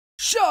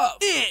Shove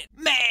it,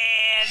 man!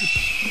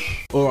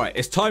 Alright,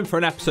 it's time for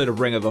an episode of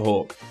Ring of the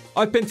Hawk.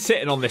 I've been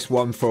sitting on this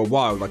one for a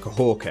while like a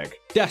hawk egg,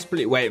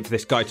 desperately waiting for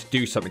this guy to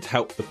do something to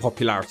help the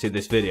popularity of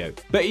this video.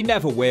 But he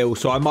never will,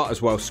 so I might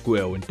as well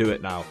squeal and do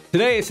it now.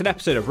 Today it's an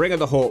episode of Ring of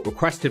the Hawk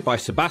requested by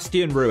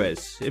Sebastian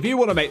Ruiz. If you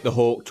want to make the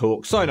Hawk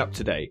talk, sign up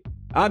today.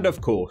 And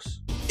of course,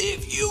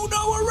 if you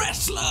know a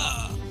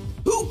wrestler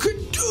who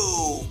could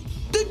do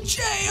the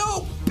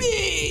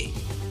J.O.B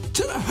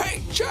to the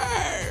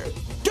H.W.K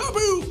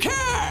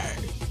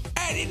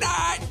any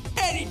night,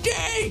 any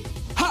day,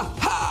 ha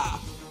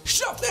ha!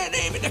 Shove their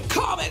name in the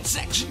comment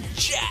section,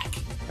 Jack!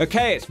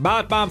 Okay, it's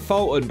Madman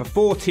Fulton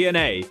before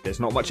TNA. There's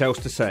not much else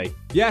to say.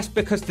 Yes,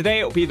 because today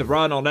it'll be the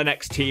run on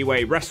NXT where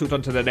he wrestled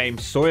under the name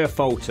Sawyer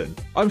Fulton.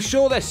 I'm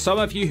sure there's some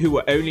of you who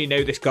will only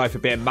know this guy for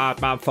being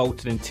Madman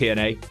Fulton in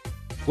TNA.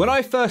 When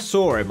I first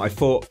saw him, I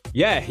thought,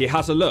 yeah, he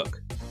has a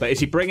look. But is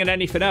he bringing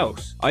anything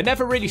else? I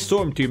never really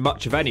saw him do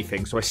much of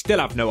anything, so I still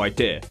have no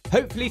idea.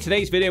 Hopefully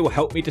today's video will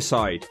help me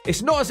decide.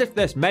 It's not as if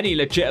there's many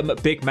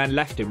legitimate big men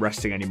left in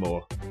wrestling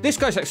anymore. This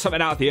guy's like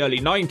something out of the early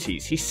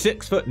 90s. He's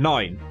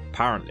 6'9",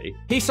 apparently.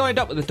 He signed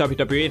up with the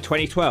WWE in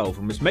 2012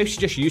 and was mostly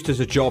just used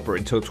as a jobber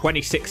until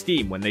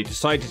 2016 when they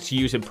decided to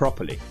use him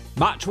properly.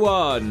 Match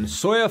 1,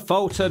 Sawyer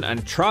Fulton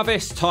and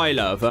Travis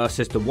Tyler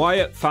versus the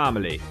Wyatt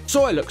family.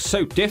 Sawyer looks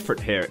so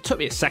different here, it took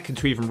me a second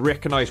to even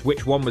recognise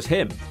which one was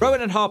him.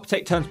 Rowan and Harper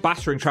take turns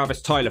battering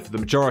Travis Tyler for the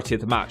majority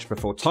of the match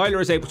before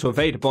Tyler is able to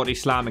evade a body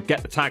slam and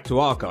get the tag to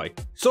our guy.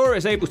 Sawyer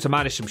is able to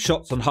manage some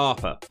shots on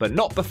Harper, but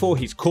not before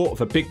he's caught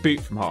with a big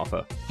boot from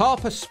Harper.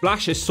 Harper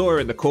splashes Sawyer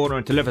in the corner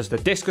and delivers the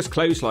discus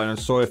clothesline on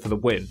Sawyer for the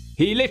win.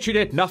 He literally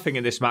did nothing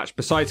in this match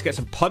besides get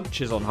some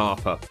punches on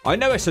Harper. I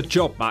know it's a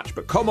job match,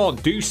 but come on,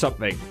 do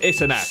something.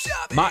 It's an S.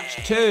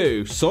 Match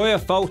 2, Sawyer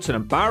Fulton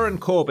and Baron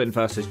Corbin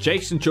versus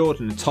Jason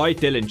Jordan and Ty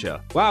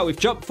Dillinger. Wow, we've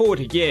jumped forward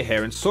a year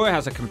here and Sawyer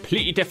has a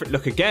completely different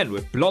look again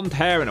with blonde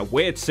hair and a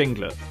weird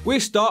singlet. We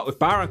start with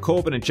Baron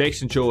Corbin and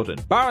Jason Jordan.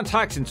 Baron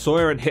tags in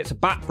Sawyer and hits a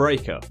back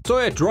breaker.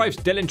 Sawyer drives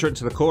Dillinger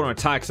into the corner and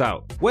tags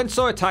out. When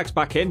Sawyer tags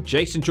back in,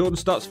 Jason Jordan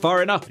starts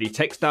firing up and he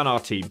takes down our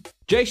team.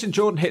 Jason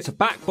Jordan hits a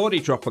back body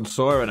drop on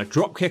Sawyer and a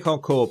drop kick on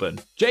Corbin.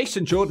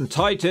 Jason Jordan and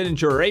Ty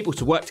Dillinger are able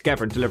to work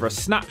together and deliver a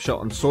snapshot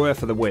on Sawyer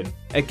for the win.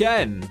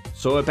 Again,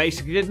 Sawyer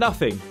basically did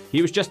nothing.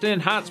 He was just an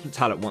enhancement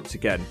talent once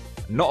again.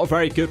 Not a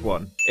very good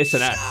one. It's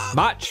an S.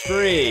 Match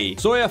 3,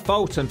 Sawyer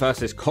Fulton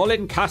versus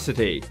Colin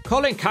Cassidy.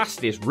 Colin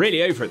Cassidy is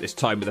really over at this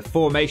time with a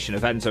formation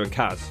of Enzo and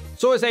Kaz.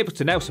 Sawyer's able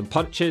to nail some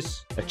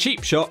punches, a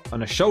cheap shot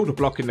and a shoulder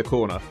block in the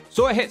corner.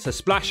 Sawyer hits a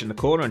splash in the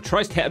corner and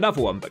tries to hit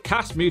another one, but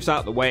Cass moves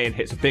out the way and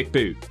hits a big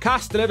boot.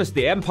 Cass delivers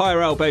the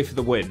Empire Elbow for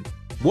the win.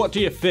 What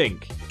do you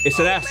think? It's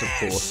an S, of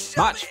course.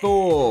 Match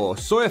 4,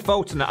 Sawyer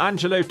Fulton and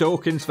Angelo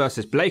Dawkins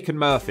versus Blake and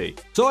Murphy.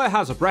 Sawyer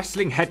has a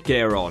wrestling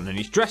headgear on and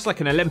he's dressed like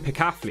an Olympic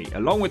athlete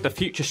along with the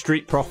future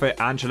street prophet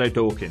Angelo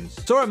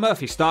Dawkins. Sawyer and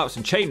Murphy start with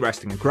some chain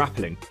wrestling and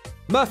grappling.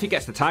 Murphy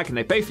gets the tag and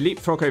they both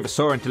leapfrog over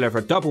Sawyer and deliver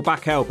a double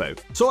back elbow.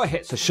 Sawyer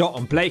hits a shot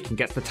on Blake and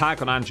gets the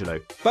tag on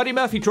Angelo. Buddy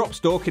Murphy drops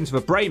Dawkins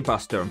with a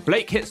brainbuster and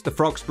Blake hits the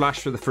frog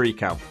splash for the free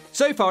count.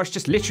 So far it's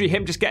just literally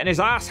him just getting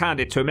his ass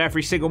handed to him in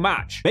every single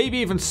match. Maybe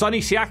even Sonny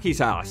Siaki's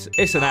ass.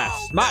 It's an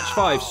S. Match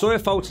 5, Sawyer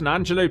Fulton and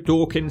Angelo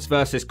Dawkins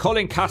versus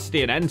Colin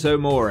Cassidy and Enzo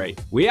Amore.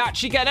 We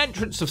actually get an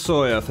entrance of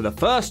Sawyer for the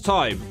first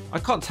time. I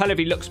can't tell if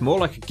he looks more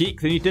like a geek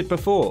than he did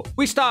before.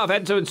 We start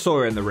with Enzo and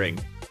Sawyer in the ring.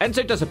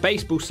 Enzo does a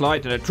baseball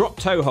slide and a drop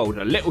toe hold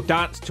and a little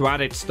dance to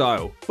added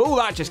style. But all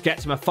that just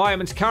gets him a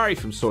fireman's carry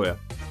from Sawyer.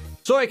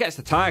 Sawyer gets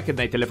the tag and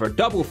they deliver a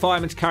double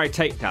fireman's carry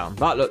takedown.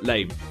 That looked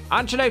lame.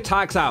 Angelo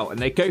tags out and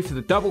they go for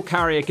the double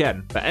carry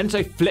again, but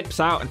Enzo flips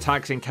out and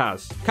tags in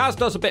Kaz. Kaz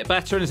does a bit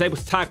better and is able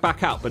to tag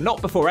back out, but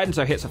not before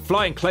Enzo hits a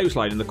flying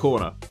clothesline in the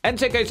corner.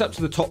 Enzo goes up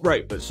to the top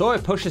rope, but Sawyer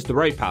pushes the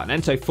rope out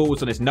and Enzo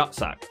falls on his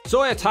nutsack.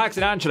 Sawyer tags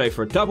in Angelo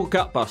for a double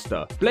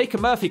gutbuster. Blake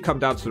and Murphy come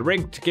down to the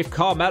ring to give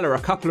Carmella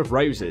a couple of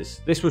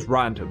roses. This was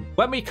random.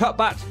 When we cut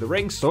back to the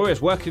ring,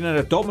 Sawyer's working an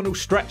abdominal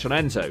stretch on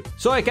Enzo.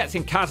 Sawyer gets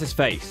in Kaz's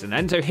face and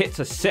Enzo hits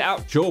a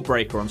sit-out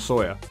jawbreaker on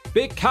Sawyer.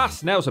 Big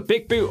Cass nails a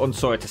big boot on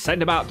Sawyer to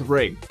send him out the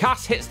ring.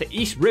 Cass hits the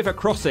East River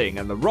Crossing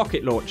and the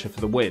rocket launcher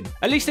for the win.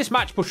 At least this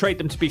match portrayed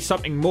them to be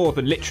something more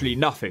than literally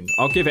nothing.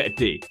 I'll give it a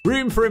D.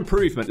 Room for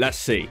improvement, let's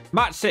see.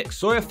 Match 6,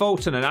 Sawyer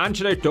Fulton and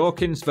Angelo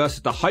Dawkins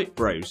versus the Hype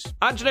Bros.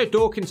 Angelo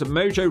Dawkins and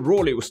Mojo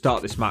Rawley will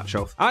start this match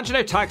off.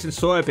 Angelo tags in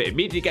Sawyer but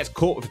immediately gets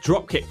caught with a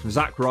dropkick from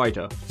Zack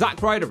Ryder.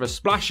 Zack Ryder with a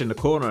splash in the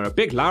corner and a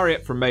big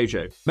lariat from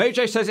Mojo.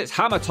 Mojo says it's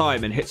hammer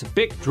time and hits a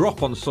big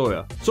drop on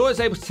Sawyer. Sawyer's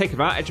able to take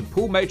advantage and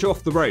pull Mojo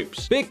off the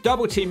ropes. Big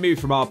double team move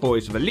from our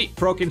boys with a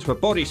leapfrog into a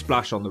body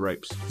splash on the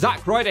ropes.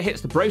 Zack Ryder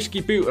hits the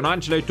broski boot on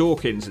Angelo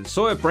Dawkins and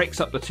Sawyer breaks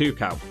up the 2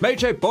 count.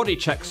 Mojo body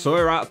checks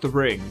Sawyer out of the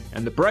ring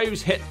and the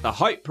bros hit the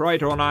Hype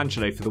Rider on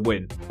Angelo for the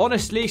win.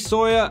 Honestly,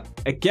 Sawyer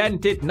again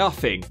did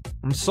nothing.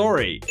 I'm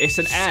sorry, it's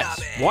an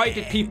S. Why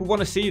did people want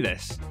to see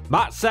this?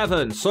 Match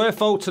 7, Sawyer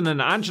Fulton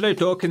and Angelo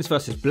Dawkins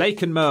versus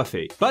Blake and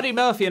Murphy. Buddy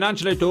Murphy and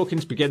Angelo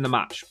Dawkins begin the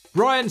match.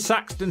 Brian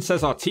Saxton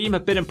says our team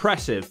have been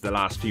impressive the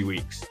last few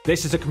weeks.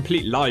 This is a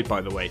complete lie, by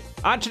the way.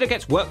 Angelo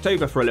gets worked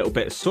over for a little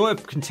bit as Sawyer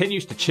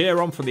continues to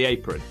cheer on from the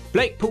apron.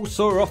 Blake pulls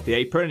Sawyer off the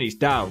apron and he's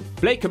down.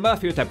 Blake and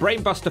Murphy with their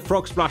brainbuster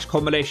frog splash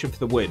combination for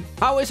the win.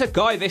 How is a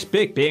guy this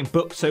big being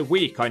booked so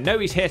weak? I know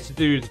he's here to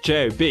do the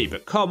J.O.B,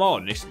 but come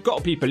on, it's got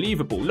to be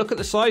believable. Look at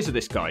the size of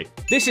this guy.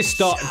 This is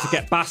starting to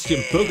get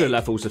Bastion Booger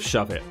levels of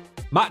shove it.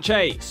 Match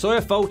 8, Sawyer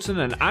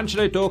Fulton and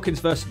Angelo Dawkins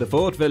versus the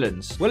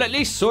Vaudevillains. Well, at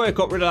least Sawyer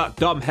got rid of that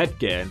dumb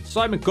headgear and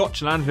Simon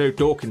Gotch and Angelo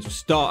Dawkins will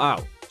start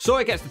out.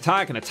 Sawyer gets the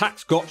tag and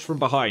attacks Gotch from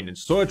behind and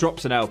Sawyer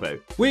drops an elbow.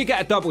 We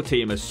get a double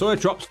team as Sawyer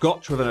drops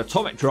Gotch with an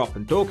atomic drop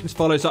and Dawkins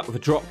follows up with a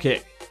drop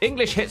kick.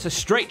 English hits a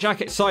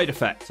straitjacket side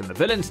effect and the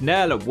villains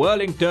nail a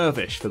whirling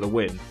dervish for the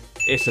win.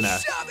 It's an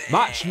F.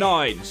 Match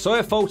 9,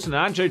 Sawyer Fulton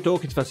and Angelo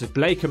Dawkins versus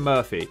Blake and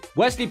Murphy.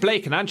 Wesley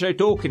Blake and Angelo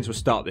Dawkins will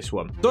start this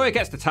one. Sawyer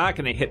gets the tag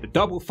and they hit the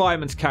double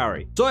fireman's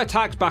carry. Sawyer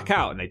tags back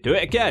out and they do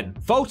it again.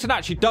 Fulton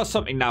actually does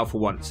something now for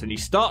once and he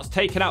starts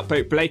taking out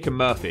both Blake and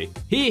Murphy.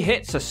 He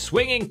hits a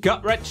swinging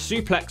gut-wrench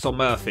suplex on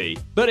Murphy,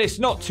 but it's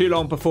not too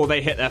long before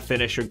they hit their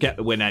finisher and get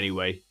the win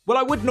anyway. Well,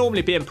 I would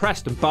normally be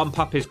impressed and bump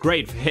up his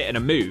grade for hitting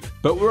a move,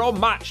 but we're on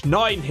match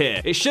 9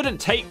 here. It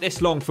shouldn't take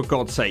this long for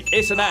God's sake.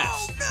 It's an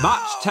S.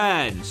 Match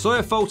 10,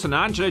 Sawyer Fulton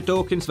and Angelo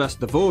Dawkins versus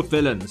the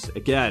Vaudevillains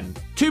again.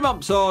 2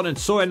 months on and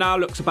Sawyer now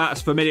looks about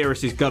as familiar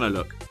as he's gonna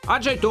look.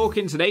 Angelo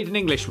Dawkins and Aiden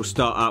English will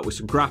start out with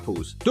some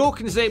grapples.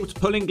 Dawkins is able to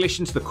pull English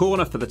into the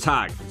corner for the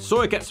tag.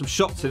 Sawyer gets some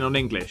shots in on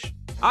English.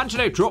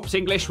 Angelo drops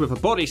English with a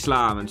body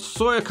slam and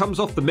Sawyer comes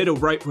off the middle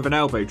rope with an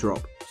elbow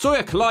drop.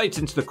 Sawyer collides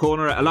into the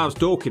corner, it allows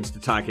Dawkins to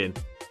tag in.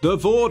 The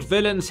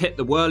Vaudevillains hit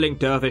the whirling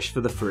dervish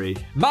for the free.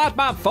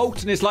 Madman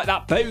Fulton is like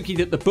that bogey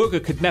that the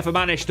booger could never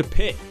manage to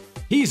pick.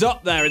 He's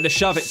up there in the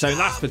shove it zone,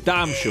 that's for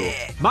damn sure.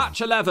 Match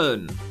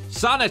 11,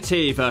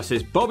 Sanity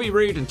versus Bobby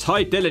Roode and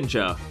Ty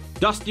Dillinger.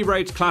 Dusty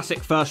Rhodes Classic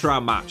first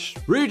round match.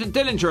 Roode and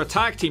Dillinger are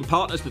tag team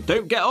partners that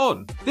don't get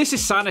on. This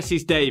is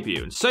Sanity's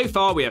debut and so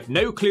far we have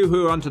no clue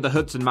who are under the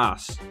hoods and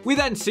masks. We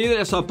then see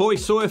that it's our boy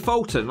Sawyer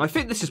Fulton. I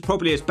think this is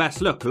probably his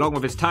best look along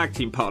with his tag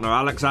team partner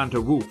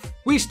Alexander Wolf.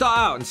 We start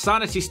out and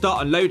Sanity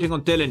start unloading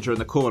on Dillinger in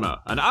the corner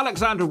and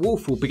Alexander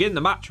Wolf will begin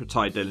the match with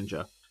Ty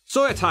Dillinger.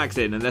 Sawyer tags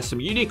in and there's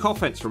some unique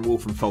offense from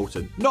Wolf and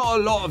Fulton. Not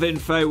a lot of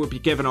info would be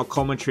given on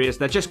commentary as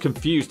they're just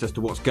confused as to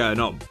what's going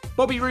on.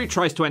 Bobby Roode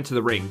tries to enter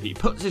the ring, but he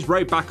puts his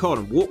robe back on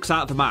and walks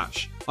out of the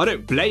match. I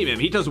don't blame him,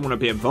 he doesn't want to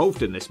be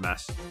involved in this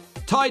mess.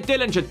 Ty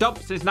Dillinger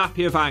dumps his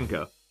nappy of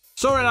anger.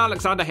 Sawyer and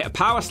Alexander hit a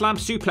power slam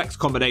suplex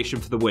combination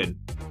for the win.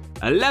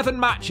 11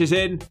 matches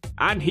in,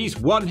 and he's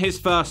won his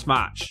first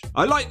match.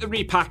 I like the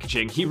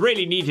repackaging, he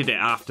really needed it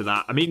after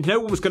that. I mean, no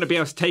one was going to be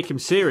able to take him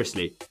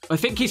seriously. I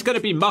think he's going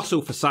to be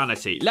muscle for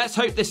Sanity. Let's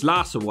hope this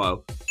lasts a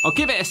while. I'll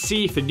give it a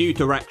C for new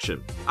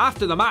direction.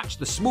 After the match,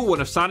 the small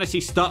one of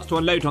Sanity starts to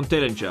unload on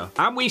Dillinger,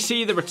 and we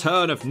see the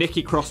return of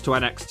Nikki Cross to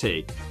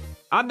NXT.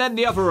 And then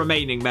the other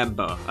remaining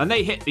member, and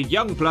they hit the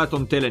young blood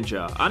on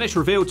Dillinger, and it's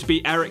revealed to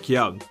be Eric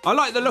Young. I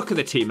like the look of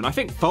the team, and I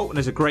think Fulton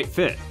is a great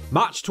fit.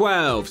 Match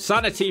 12,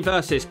 Sanity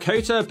versus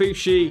Kota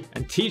Ibushi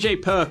and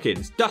TJ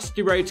Perkins,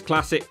 Dusty Rhodes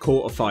Classic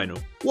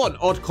quarterfinal. What an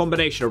odd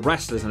combination of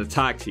wrestlers in a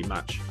tag team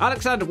match.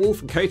 Alexander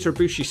Wolf and Kota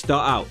Ibushi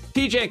start out.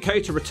 TJ and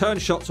Kota return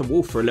shots on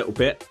Wolf for a little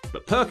bit,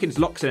 but Perkins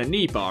locks in a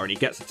knee bar and he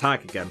gets a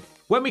tag again.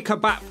 When we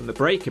come back from the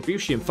break,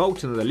 Ibushi and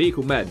Fulton are the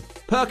legal men.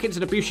 Perkins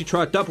and Ibushi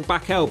try a double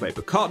back elbow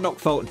but can't knock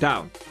Fulton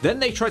down. Then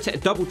they try to hit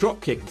a double drop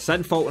kick and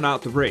send Fulton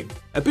out the ring.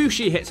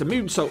 Ibushi hits a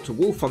moonsault to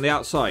Wolf on the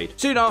outside.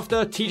 Soon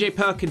after, TJ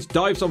Perkins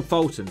dives on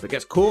Fulton but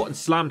gets caught and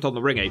slammed on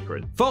the ring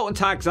apron. Fulton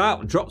tags out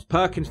and drops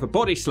Perkins for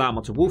body slam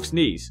onto Wolf's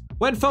knees.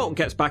 When Fulton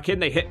gets back in,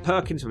 they hit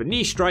Perkins with a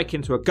knee strike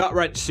into a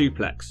gut-wrench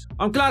suplex.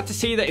 I'm glad to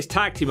see that his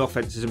tag team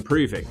offense is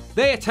improving.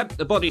 They attempt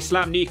the body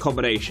slam knee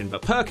combination,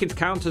 but Perkins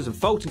counters and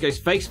Fulton goes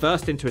face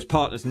first into his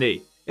partner's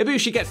knee.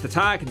 Ibushi gets the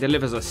tag and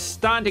delivers a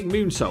standing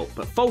moonsault,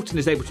 but Fulton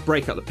is able to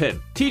break up the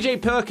pin.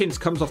 TJ Perkins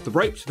comes off the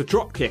ropes with a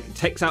dropkick and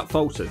takes out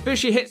Fulton.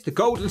 Ibushi hits the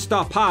Golden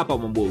Star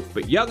Powerbomb on Wolf,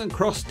 but Young and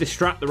Cross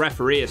distract the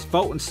referee as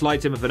Fulton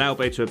slides in with an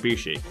elbow to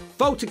Ibushi.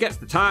 Fulton gets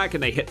the tag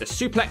and they hit the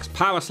suplex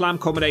power slam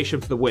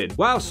combination for the win.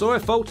 Wow, Sawyer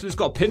Fulton has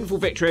got a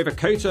pinfall victory over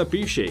Kota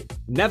Ibushi.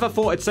 Never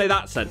thought I'd say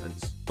that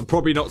sentence. I'm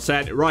probably not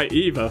saying it right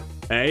either,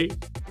 eh?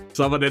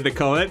 Someone in the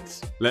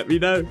comments, let me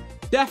know.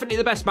 Definitely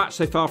the best match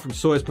so far from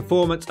Sawyer's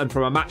performance and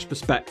from a match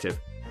perspective.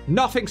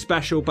 Nothing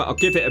special, but I'll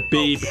give it a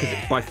B because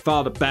it's by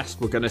far the best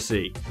we're going to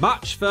see.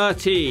 Match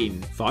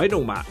 13,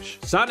 final match.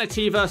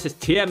 Sanity versus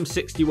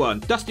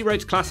TM61, Dusty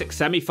Rhodes Classic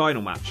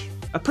semi-final match.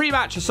 A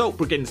pre-match assault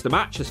begins the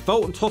match as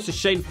Fulton tosses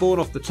Shane Thorne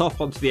off the top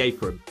onto the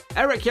apron.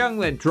 Eric Young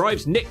then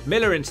drives Nick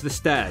Miller into the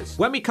stairs.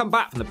 When we come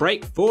back from the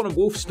break, Thorne and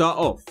Wolf start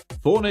off.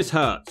 Thorne is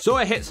hurt.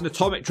 Sawyer hits an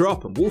atomic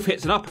drop and Wolf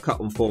hits an uppercut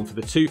on Thorne for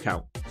the 2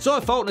 count.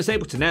 Sawyer Fulton is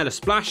able to nail a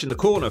splash in the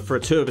corner for a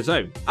 2 of his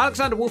own.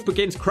 Alexander Wolf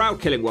begins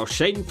crowd killing while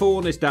Shane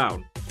Thorne is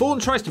down. Thorne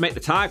tries to make the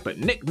tag, but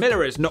Nick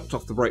Miller is knocked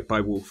off the rope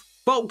by Wolf.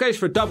 Fulton goes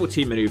for a double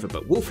team maneuver,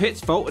 but Wolf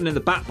hits Fulton in the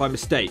back by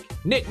mistake.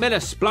 Nick Miller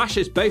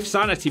splashes both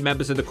Sanity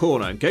members in the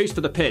corner and goes for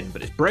the pin,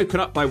 but it's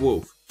broken up by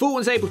Wolf.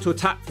 Fulton's able to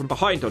attack from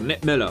behind on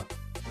Nick Miller.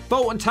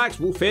 Fulton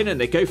tags Wolf in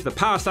and they go for the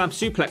power slam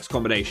suplex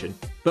combination,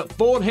 but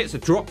Thorne hits a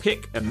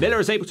dropkick and Miller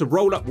is able to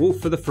roll up Wolf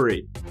for the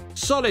 3.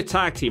 Solid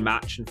tag team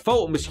match and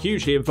Fulton was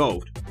hugely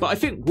involved, but I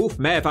think Wolf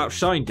may have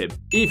outshined him.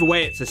 Either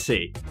way, it's a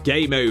C.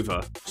 Game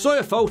over.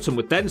 Sawyer Fulton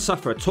would then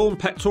suffer a torn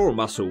pectoral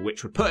muscle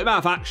which would put him out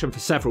of action for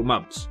several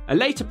months. A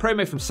later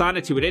promo from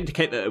Sanity would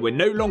indicate that they were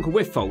no longer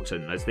with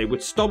Fulton as they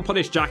would stomp on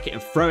his jacket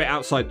and throw it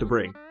outside the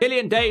ring.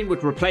 Killian Dane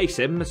would replace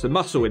him as the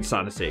muscle in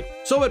Sanity.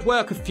 Saw would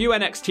work a few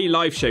NXT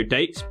live show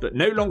dates, but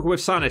no longer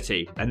with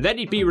Sanity, and then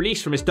he'd be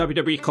released from his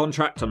WWE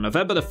contract on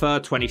November the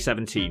 3rd,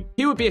 2017.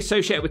 He would be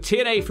associated with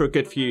TNA for a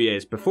good few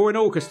years before in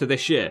August of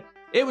this year,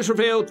 it was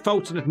revealed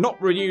Fulton had not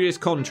renewed his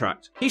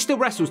contract. He still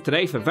wrestles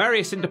today for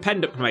various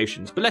independent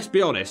promotions, but let's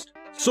be honest,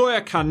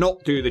 Sawyer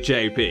cannot do the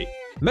J.O.B.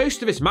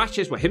 Most of his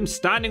matches were him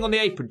standing on the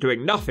apron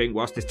doing nothing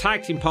whilst his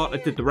tag team partner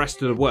did the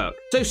rest of the work,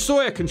 so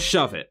Sawyer can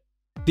shove it.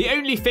 The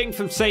only thing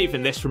from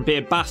saving this from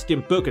being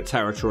Bastion Booger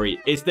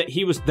territory is that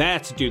he was there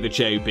to do the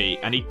J.O.B.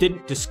 and he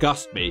didn't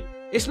disgust me.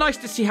 It's nice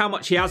to see how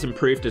much he has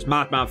improved as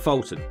Madman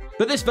Fulton,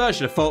 but this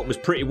version of Fulton was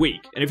pretty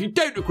weak, and if you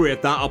don't agree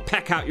with that, I'll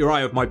peck out your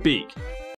eye with my beak.